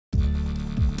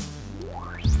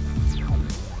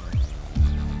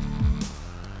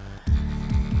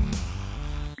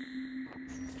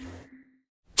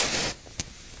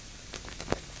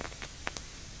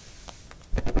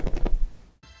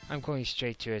I'm going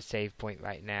straight to a save point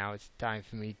right now. It's time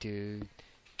for me to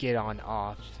get on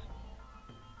off.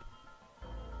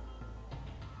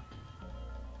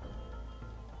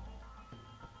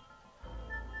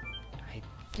 I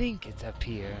think it's up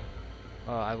here.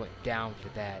 Oh, I went down for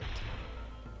that.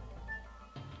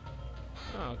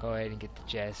 I'll go ahead and get the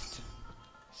chest.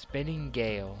 Spinning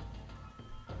Gale.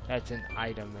 That's an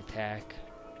item attack.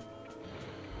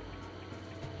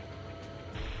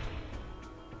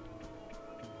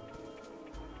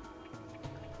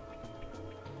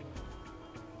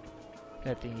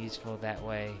 Nothing useful that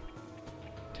way,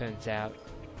 turns out.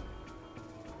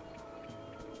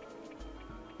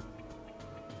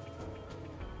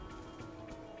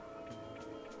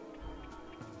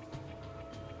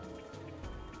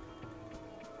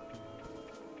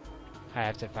 I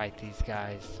have to fight these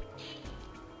guys.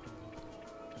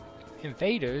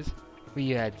 Invaders? Well,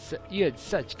 you had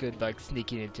such good luck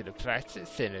sneaking into the practice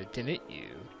center, didn't you?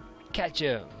 Catch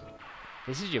 'em!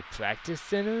 This is your practice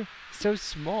center? So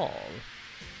small.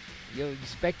 You'll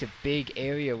expect a big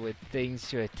area with things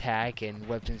to attack and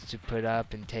weapons to put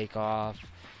up and take off.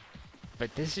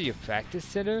 But this is your practice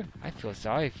center? I feel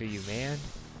sorry for you, man.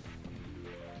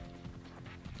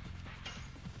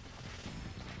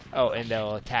 Oh, and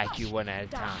they'll attack you one at a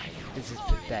time. This is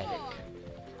pathetic.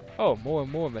 Oh, more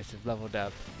and more must have leveled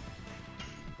up.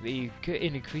 You could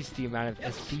increase the amount of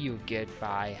SP you'll get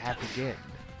by half again.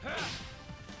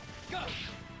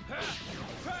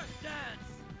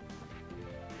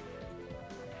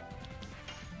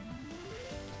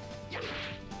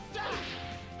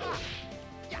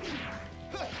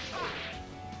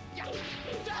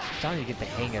 I'm starting to get the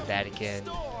hang of that again.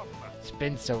 It's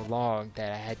been so long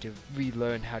that I had to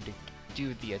relearn how to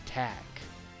do the attack.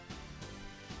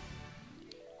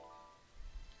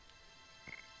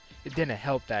 It didn't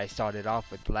help that I started off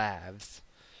with Lavs,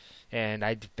 and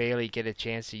I barely get a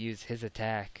chance to use his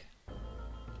attack.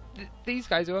 These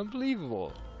guys are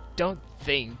unbelievable. Don't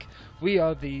think we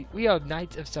are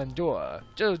Knights of Sandora.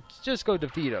 Just go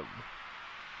defeat them.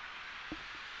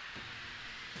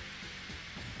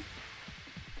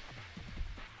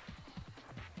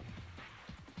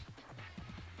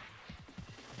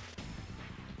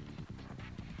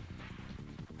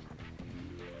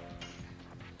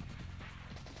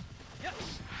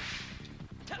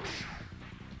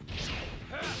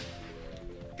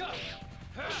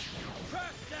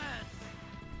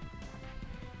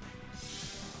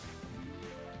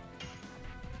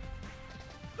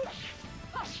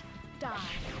 Die.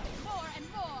 More and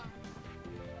more.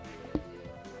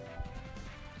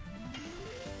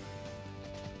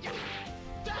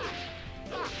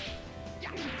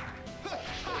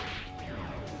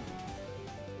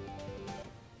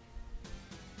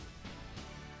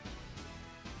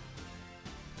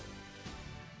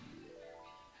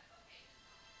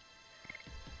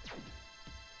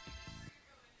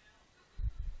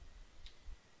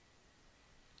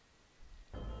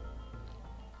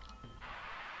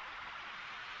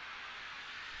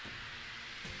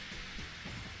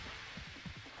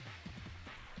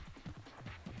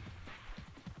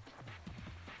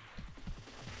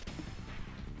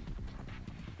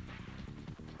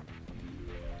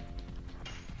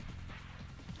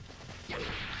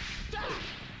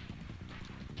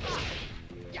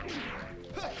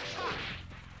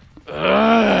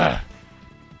 Ugh!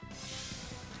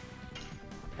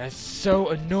 That's so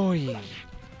annoying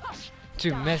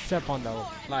to mess up on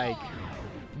the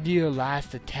near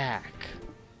last attack.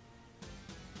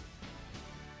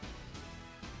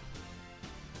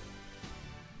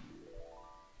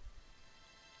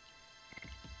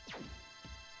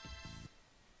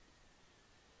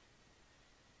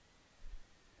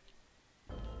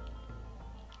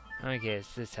 Okay,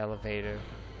 it's this elevator.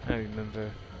 I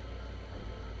remember.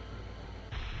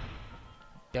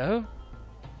 No?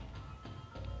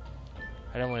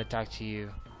 I don't want to talk to you.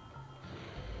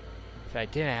 So I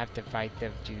didn't have to fight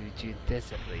them to do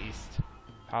this at least.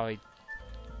 Probably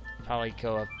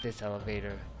go up this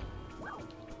elevator.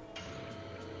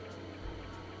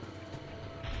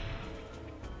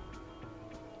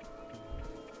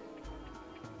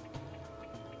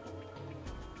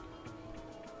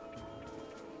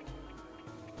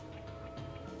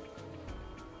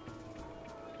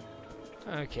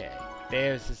 Okay,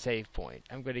 there's the save point.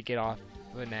 I'm gonna get off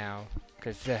for now,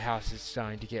 because the house is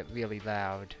starting to get really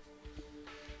loud.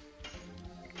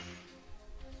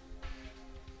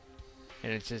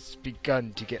 And it's just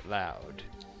begun to get loud.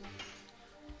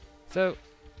 So,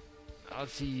 I'll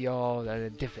see y'all at a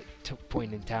different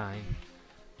point in time.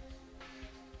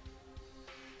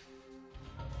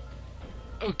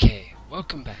 Okay,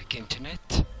 welcome back,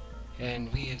 Internet.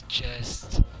 And we have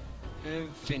just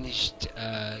I've finished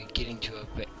getting to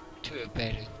a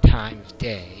better time of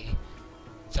day.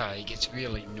 Sorry, it gets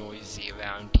really noisy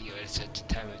around here at a certain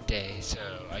time of day, so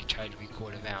I try to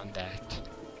record around that.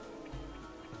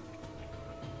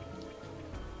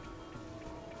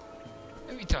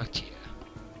 Let me talk to you.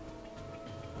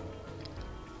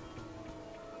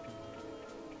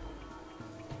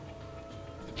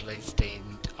 The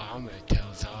blood-stained armor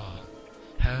tells all.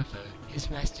 However, His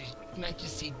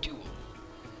Majesty Duel,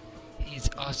 he is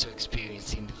also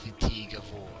experiencing the fatigue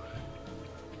of war.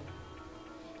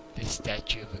 This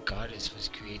statue of a goddess was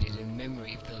created in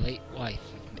memory of the late wife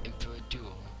of Emperor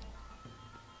Duel.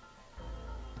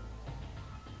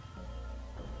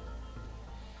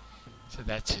 So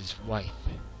that's his wife.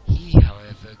 He,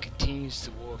 however, continues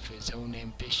the war for his own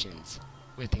ambitions,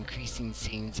 with increasing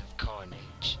scenes of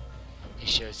carnage. It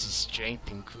shows his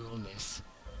strength and cruelness.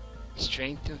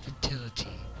 Strength and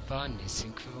fertility, fondness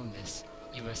and cruelness,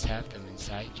 you must have them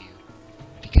inside you,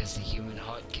 because the human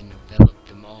heart can envelop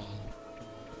them all.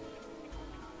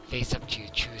 Face up to your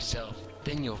true self,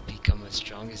 then you'll become as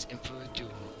strong as Emperor Duel.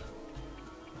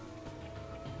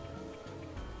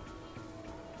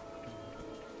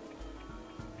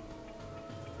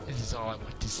 This is all I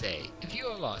want to say. If you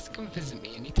are lost, come visit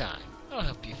me anytime. I'll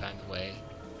help you find the way.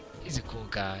 He's a cool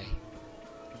guy.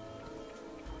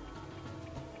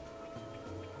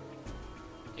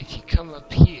 If you come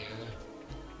up here,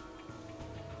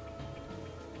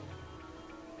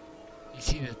 you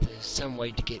see that there's some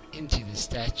way to get into the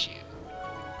statue.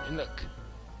 And look.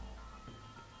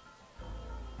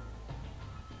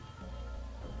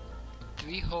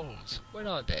 Three holes. What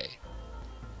are they?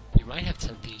 They might have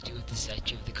something to do with the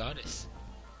statue of the goddess.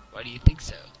 Why do you think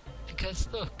so? Because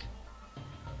look.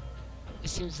 It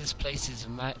seems this place is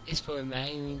for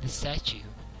admiring the statue.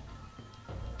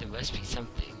 There must be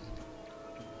something.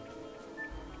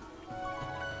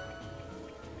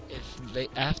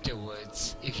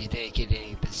 Afterwards, if you didn't get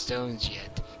any of the stones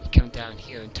yet, you come down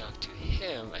here and talk to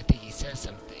him. I think he says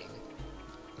something.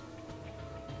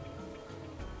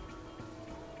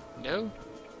 No?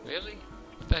 Really?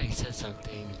 I thought he said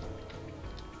something.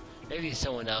 Maybe it's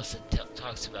someone else that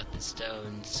talks about the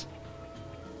stones.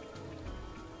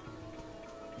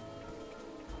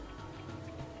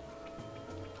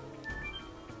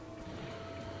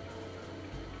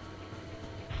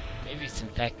 Maybe it's in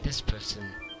fact this person.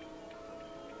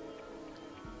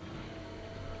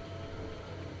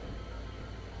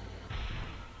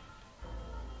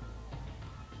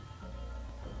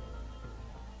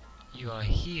 You are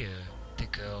here, the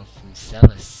girl from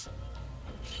Celis.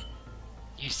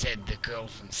 You said the girl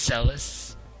from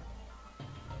Celis?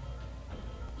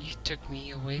 You took me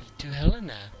away to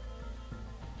Helena.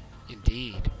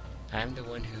 Indeed, I am the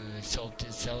one who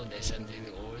assaulted Celis under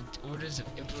the orders of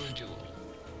Emperor Duel.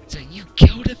 So you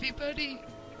killed everybody?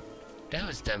 That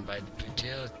was done by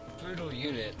the brutal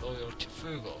unit loyal to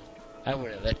Frugal. I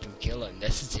wouldn't let them kill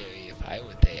unnecessary if I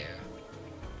were there.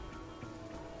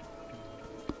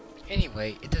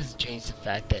 Anyway, it doesn't change the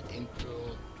fact that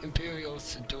Imperial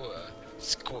Sedora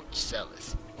scorched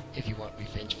Celis. If you want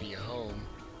revenge for your home,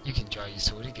 you can draw your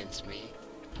sword against me.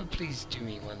 But please do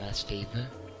me one last favor.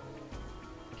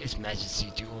 His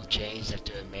Majesty Duel changed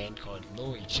after a man called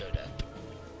Lloyd showed up.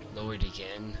 Lloyd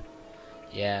again?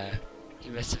 Yeah, he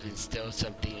must have instilled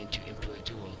something into Emperor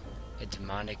Duel. A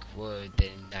demonic word that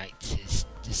ignites his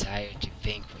desire to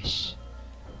vanquish.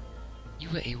 You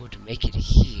were able to make it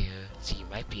here, so you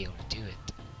might be able to do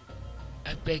it.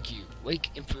 I beg you,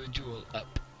 wake Emperor Duel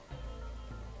up.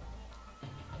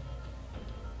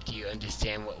 Do you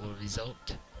understand what will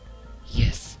result?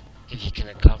 Yes, if you can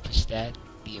accomplish that,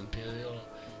 the Imperial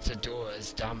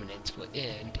Sedora's dominance will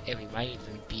end, and we might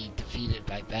even be defeated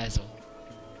by Basil.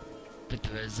 But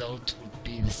the result would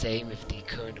be the same if the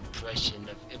current oppression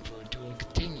of Emperor Duel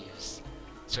continues.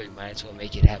 So we might as well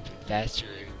make it happen faster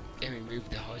and remove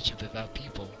the hardship of our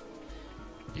people.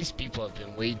 These people have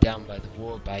been weighed down by the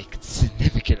war by a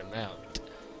significant amount.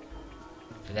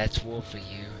 But that's war for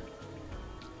you.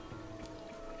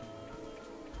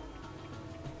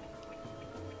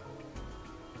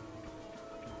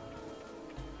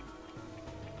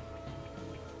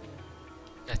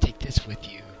 Now take this with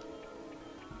you.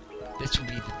 This will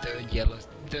be the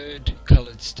third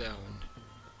colored stone.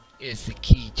 It is the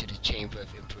key to the chamber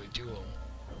of Emperor Duel.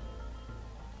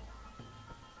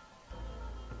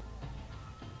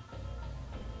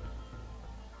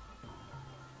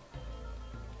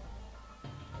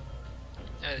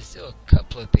 Now there's still a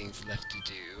couple of things left to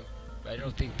do, but I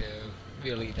don't think they're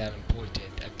really that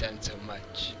important. I've done so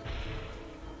much.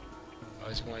 I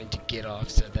was wanting to get off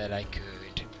so that I could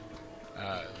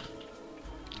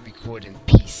record in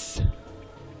peace.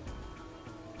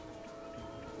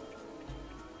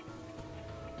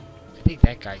 I think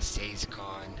that guy stays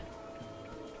gone.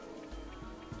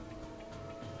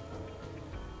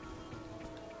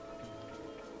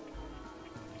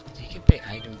 Did you get the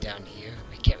item down here?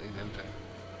 I can't remember.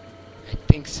 I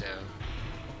think so.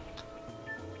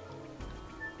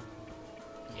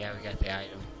 Yeah, we got the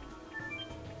item.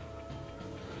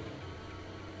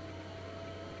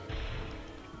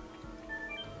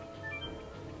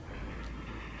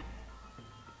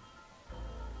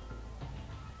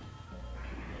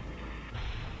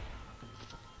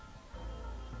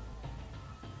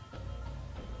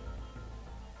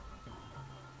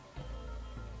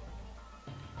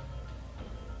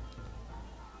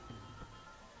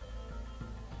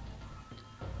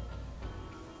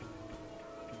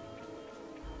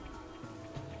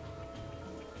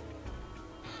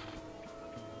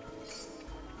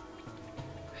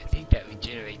 I think that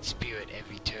regenerates spirit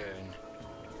every turn.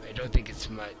 I don't think it's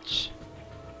much.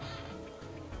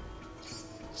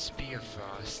 Spear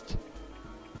Frost.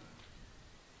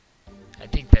 I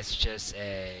think that's just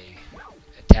a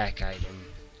attack item.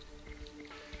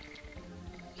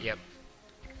 Yep.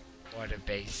 Water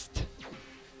based.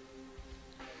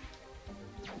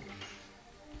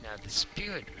 Now the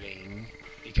spirit ring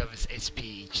recovers SP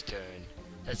each turn.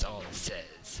 That's all it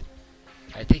says.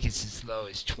 I think it's as low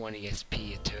as 20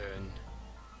 SP a turn.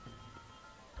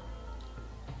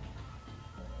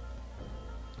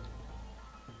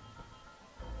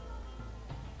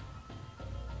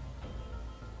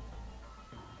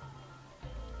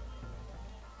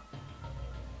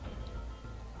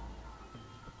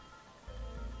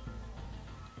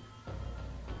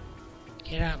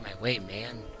 Get out of my way,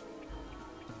 man.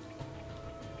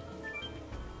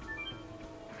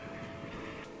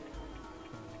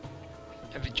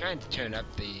 I've been trying to turn up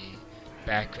the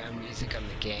background music on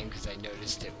the game because I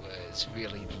noticed it was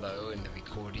really low in the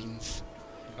recordings.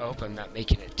 I hope I'm not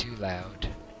making it too loud,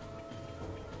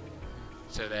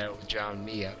 so that it'll drown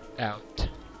me out.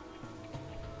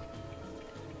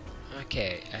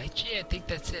 Okay, actually I think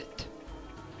that's it.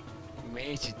 We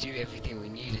managed to do everything we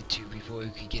needed to before we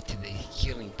could get to the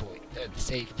healing point, the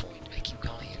save point. I keep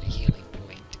calling it a healing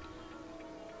point.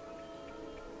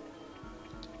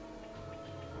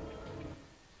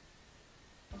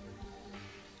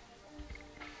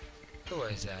 Who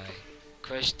was I?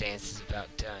 Crush Dance is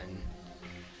about done.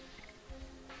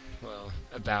 Well,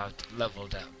 about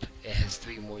leveled up. It has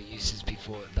 3 more uses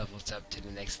before it levels up to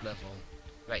the next level.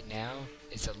 Right now,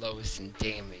 it's the lowest in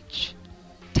damage,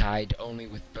 tied only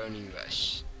with Burning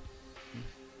Rush.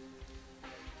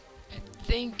 I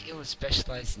think it was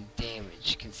specialized in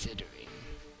damage, considering.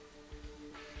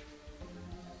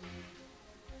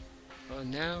 Oh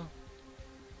no.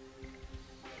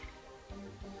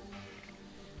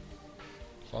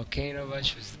 Volcano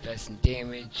Rush was the best in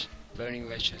damage, Burning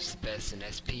Rush was the best in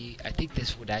SP. I think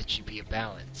this would actually be a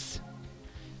balance.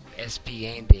 SP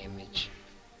and damage.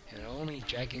 And only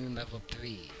Dragoon level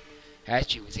 3. I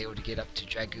actually was able to get up to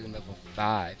Dragoon level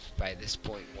 5 by this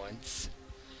point once.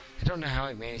 I don't know how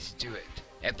I managed to do it.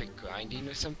 Epic grinding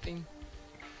or something?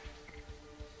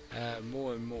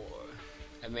 More and more.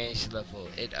 I managed to level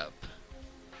it up.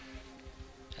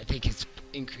 I think it's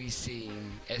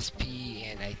increasing SP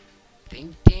and I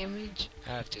think damage? I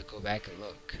have to go back and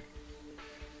look.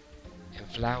 And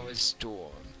Flower's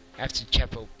Storm. After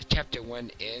chapter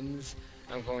 1 ends,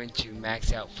 I'm going to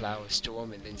max out Flower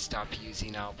Storm and then stop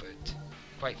using Albert.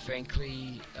 Quite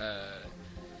frankly,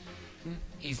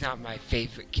 he's not my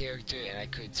favorite character and I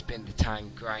could spend the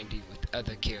time grinding with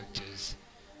other characters.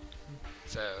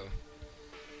 So,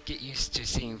 get used to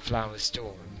seeing Flower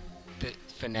Storm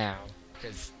for now,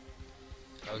 because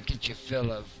I'll get your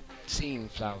fill of seeing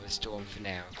Flower Storm for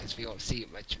now, because we won't see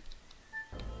it much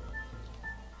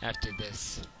after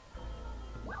this.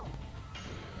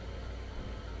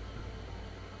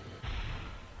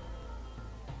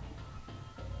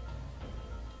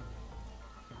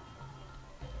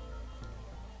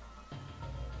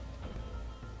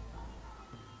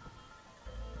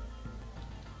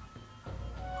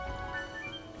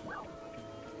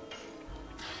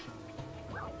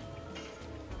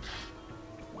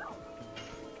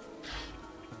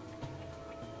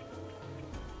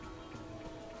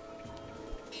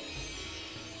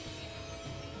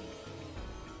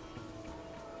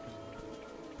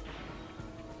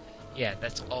 Yeah,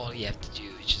 that's all you have to do,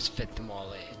 is just fit them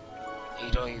all in.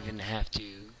 You don't even have to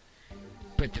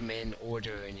put them in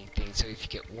order or anything, so if you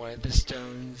get one of the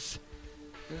stones,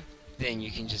 then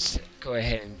you can just go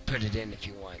ahead and put it in if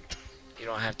you want. You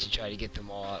don't have to try to get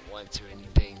them all at once or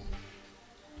anything.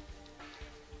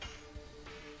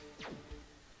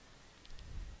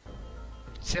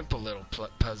 Simple little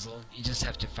puzzle, you just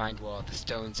have to find where all the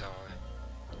stones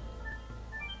are.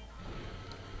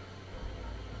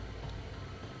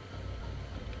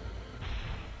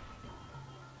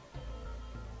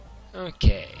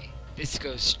 Okay, this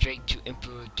goes straight to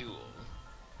Emperor Duel.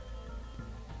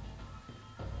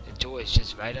 The door is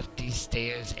just right up these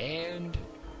stairs and...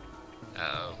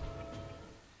 Uh-oh.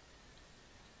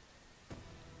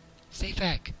 Stay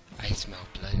back. I smell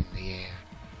blood in the air.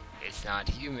 It's not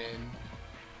human.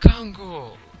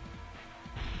 Congo!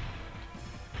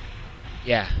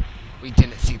 Yeah, we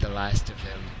didn't see the last of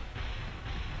him.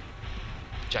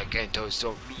 Gigantos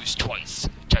don't lose twice.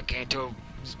 Gigantos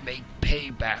make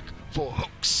payback for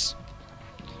hooks.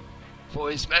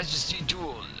 For His Majesty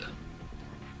Duel.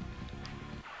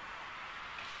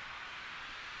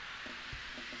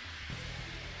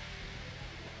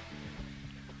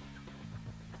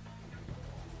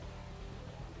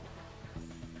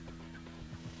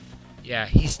 Yeah,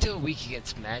 he's still weak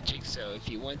against magic, so if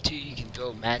you want to, you can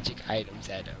throw magic items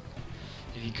at him.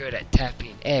 If you're good at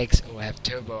tapping X or have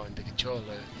turbo on the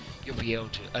controller, you'll be able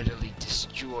to utterly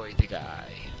destroy the guy.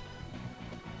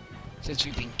 Since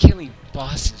we've been killing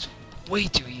bosses way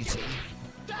too easy,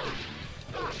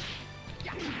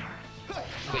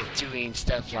 with doing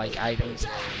stuff like items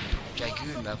and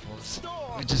Dragoon levels,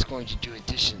 we're just going to do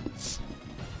additions.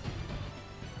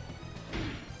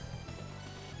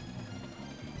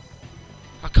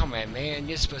 Oh, come on, man,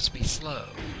 you're supposed to be slow.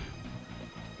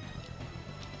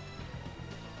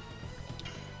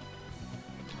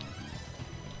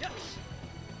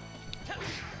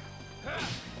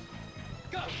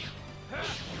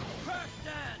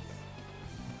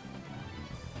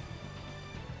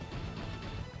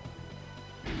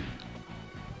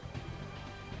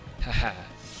 Haha,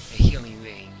 a healing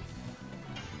ring.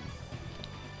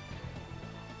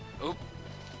 Oh.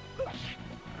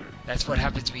 That's what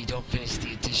happens when you don't finish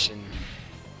the addition.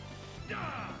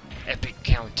 Epic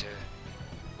counter.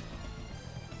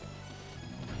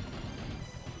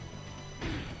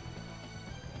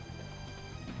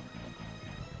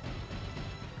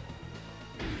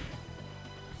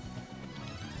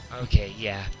 Okay,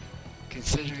 yeah.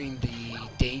 Considering the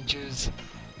dangers,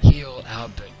 heal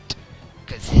Albert.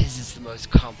 Because his is the most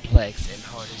complex and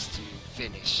hardest to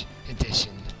finish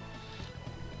addition.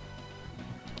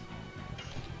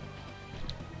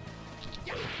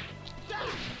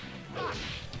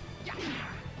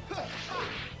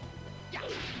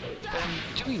 But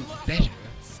I'm doing better.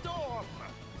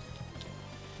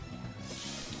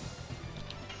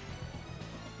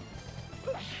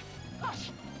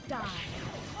 Die.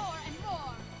 More and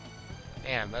more.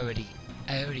 Man,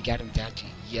 I already got him down to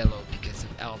yellow because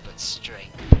of Albert's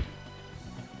strength.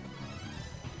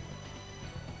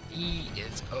 He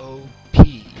is OP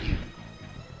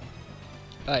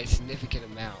by a significant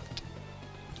amount.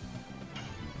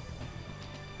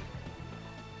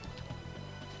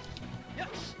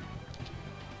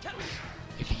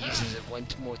 If he uses it one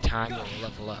more time, it will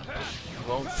level up. You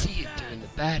won't see it during the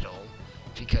battle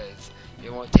because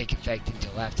it won't take effect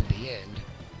until after the end,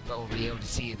 but we'll be able to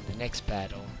see it in the next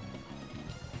battle.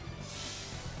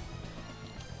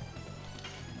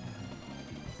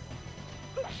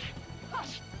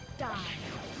 Die.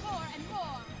 More and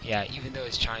more. Yeah, even though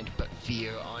it's trying to put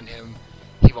fear on him,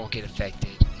 he won't get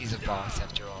affected. He's a boss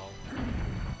after all.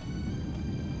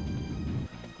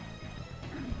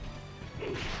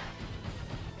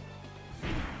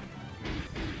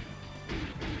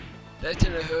 That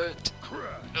didn't hurt.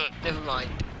 Never mind.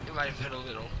 It might have hurt a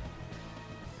little.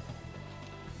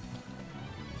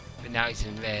 But now he's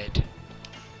in red.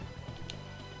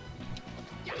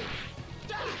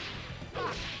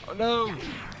 Oh no!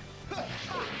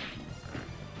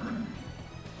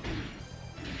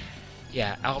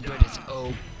 Yeah, Albert is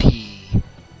OP.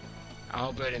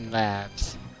 Albert and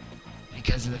Labs.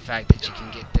 Because of the fact that you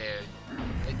can get their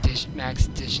max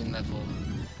addition level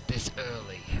this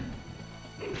early.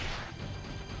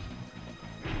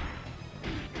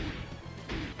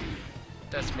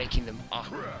 Thus making them off.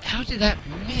 How did that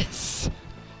miss?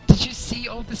 Did you see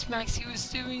all the smacks he was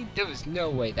doing? There was no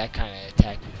way that kind of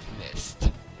attack would have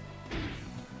missed.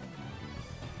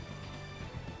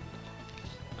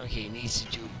 Okay, he needs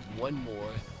to do one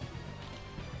more.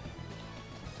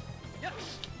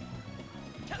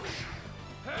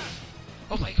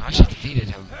 Oh my gosh, I defeated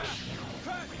him.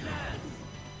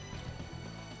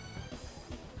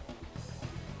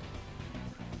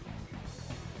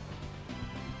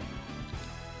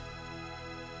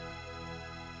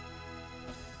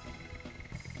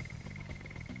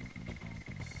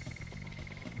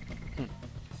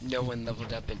 No one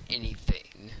leveled up in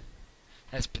anything.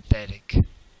 That's pathetic.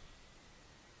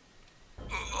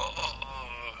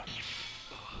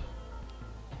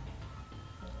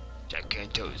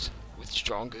 Gigantos with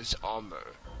strongest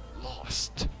armor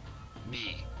lost.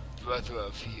 Me, brother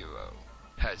of hero,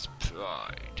 has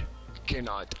pride.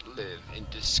 cannot live in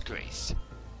disgrace.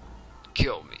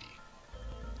 Kill me.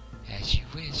 As you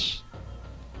wish.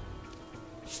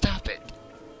 Stop it.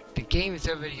 The game is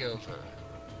already over.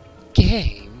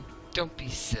 Game? Don't be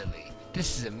silly.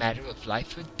 This is a matter of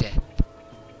life or death.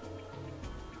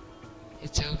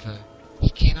 It's over.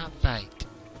 He cannot fight.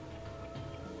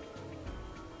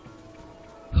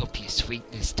 Hope your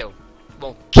sweetness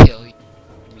won't kill me.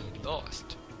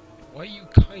 Lost. Why are you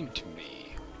kind to me?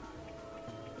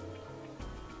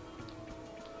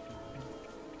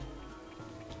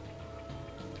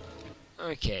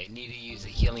 Okay, need to use a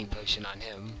healing potion on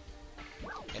him.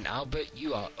 And Albert,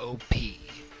 you are OP.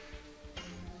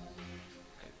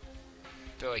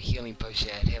 Throw a healing potion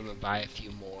at him and buy a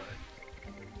few more.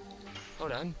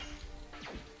 Hold on.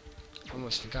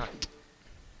 Almost forgot.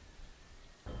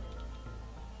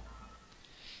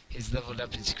 He's leveled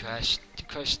up his crush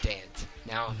stance.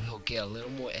 Now he'll get a little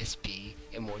more SP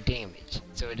and more damage,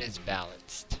 so it is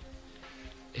balanced.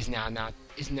 Is now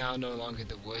no longer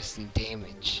the worst in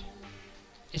damage.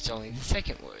 It's only the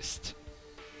second worst.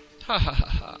 Ha ha ha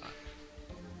ha.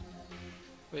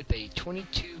 With a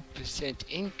 22%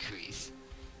 increase,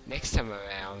 next level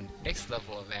around,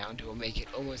 it will make it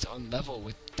almost on level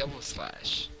with double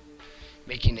slash,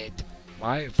 making it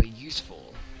wildly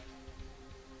useful.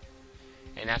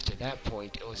 And after that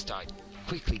point, it will start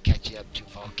quickly catching up to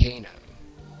Volcano.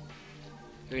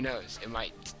 Who knows, it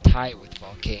might tie with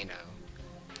Volcano.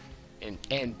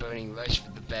 And Burning Rush for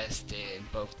the best in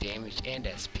both damage and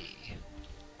SP.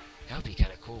 That would be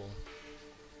kinda cool.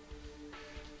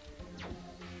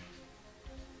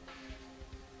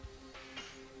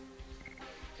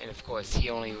 And of course, he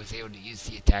only was able to use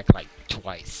the attack like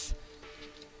twice.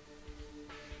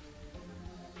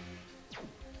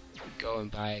 Go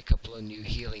and buy a couple of new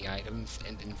healing items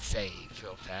and then save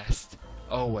real fast.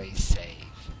 Always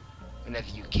save. Whenever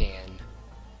you can.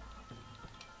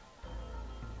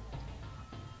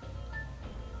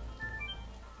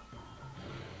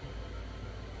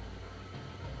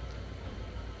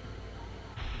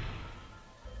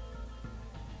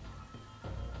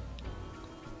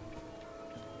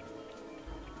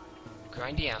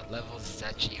 Grinding out levels is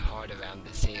actually hard around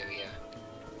this area.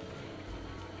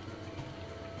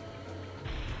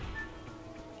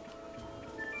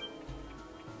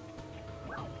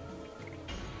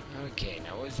 Okay,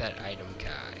 now where's that item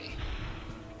guy?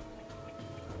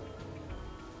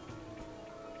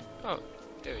 Oh,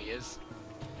 there he is.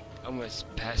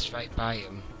 Almost passed right by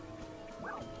him.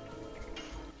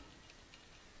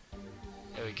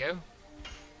 There we go.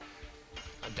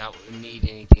 I doubt we'll need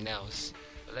anything else.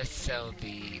 But let's sell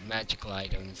the magical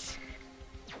items,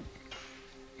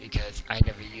 because I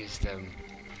never use them.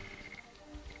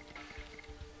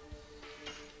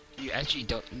 You actually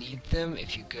don't need them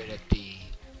if you're good at the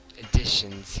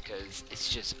additions, because it's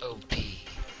just OP.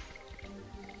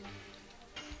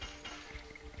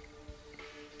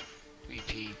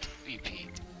 Repeat, repeat.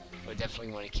 We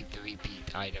definitely want to keep the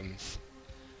repeat items.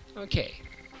 Okay,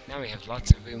 now we have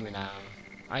lots of room in our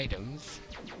items.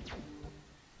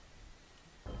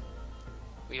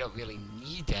 We don't really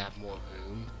need to have more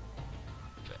room,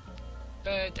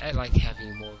 but I like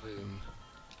having more room.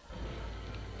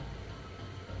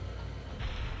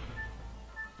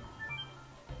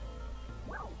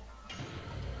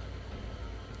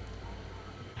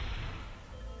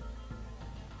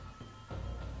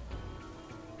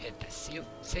 Hit the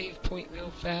save point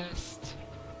real fast.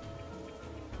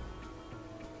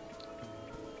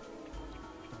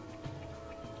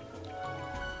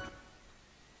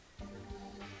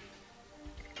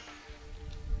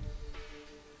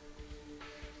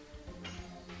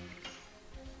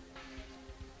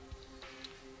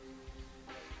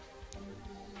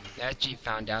 I actually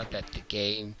found out that the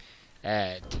game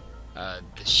at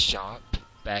the shop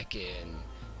back in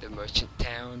the merchant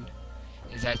town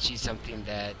is actually something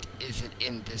that isn't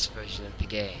in this version of the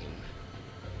game,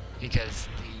 because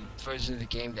the version of the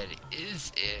game that it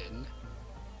is in,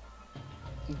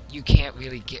 you can't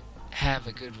really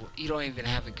you don't even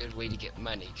have a good way to get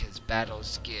money, because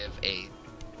battles give a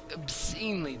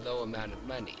obscenely low amount of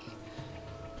money.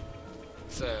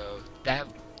 So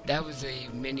that was a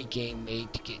mini game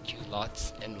made to get you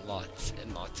lots and lots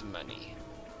and lots of money.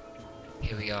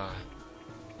 Here we are.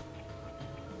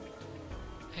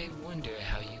 I wonder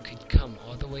how you could come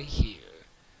all the way here,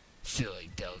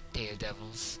 silly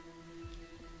daredevils.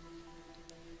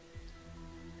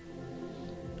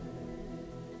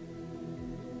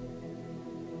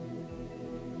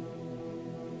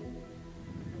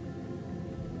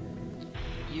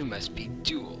 You must be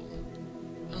Duel.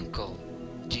 Uncle,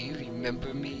 do you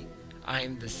remember me? I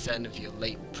am the son of your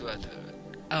late brother,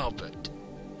 Albert.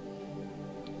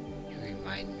 You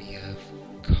remind me of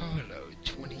Carlo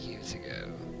 20 years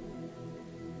ago.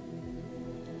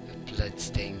 A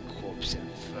blood-stained corpse in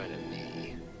front of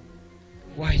me.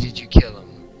 Why did you kill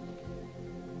him?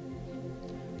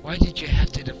 Why did you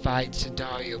have to divide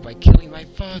Sardario by killing my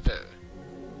father?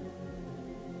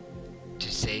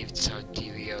 To save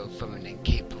Sardario from an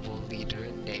incapable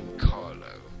leader named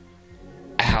Carlo.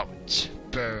 Ouch!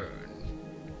 Burn!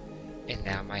 And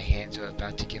now my hands are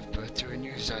about to give birth to a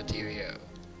new Sardario.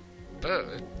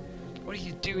 Birth? What are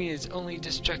you doing is only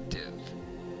destructive.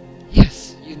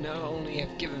 Yes, you not only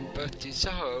have given birth to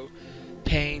sorrow,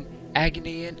 pain,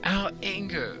 agony, and our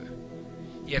anger.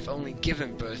 You have only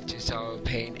given birth to sorrow,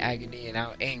 pain, agony, and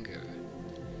our anger.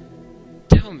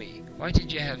 Tell me, why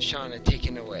did you have Shauna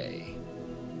taken away?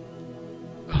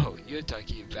 Oh, you're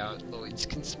talking about Lloyd's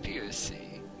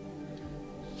conspiracy.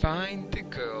 Find the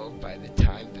girl by the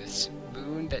time this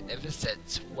moon that never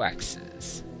sets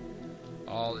waxes.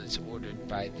 All is ordered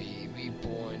by the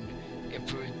reborn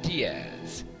Emperor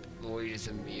Diaz. Lloyd is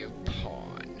a mere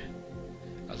pawn,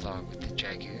 along with the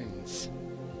Dragoons.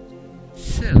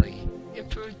 Silly.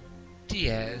 Emperor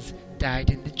Diaz died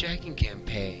in the Dragon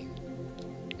campaign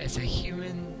as a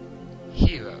human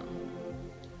hero.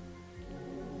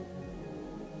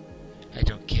 I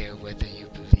don't care whether you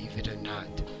believe it or not.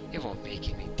 It won't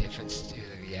make any difference to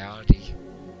the reality.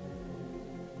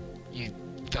 You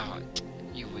thought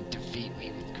you would defeat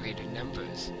me with greater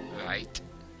numbers, right?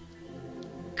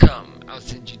 Come, I'll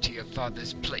send you to your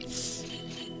father's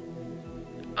place.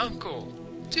 Uncle,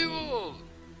 duel!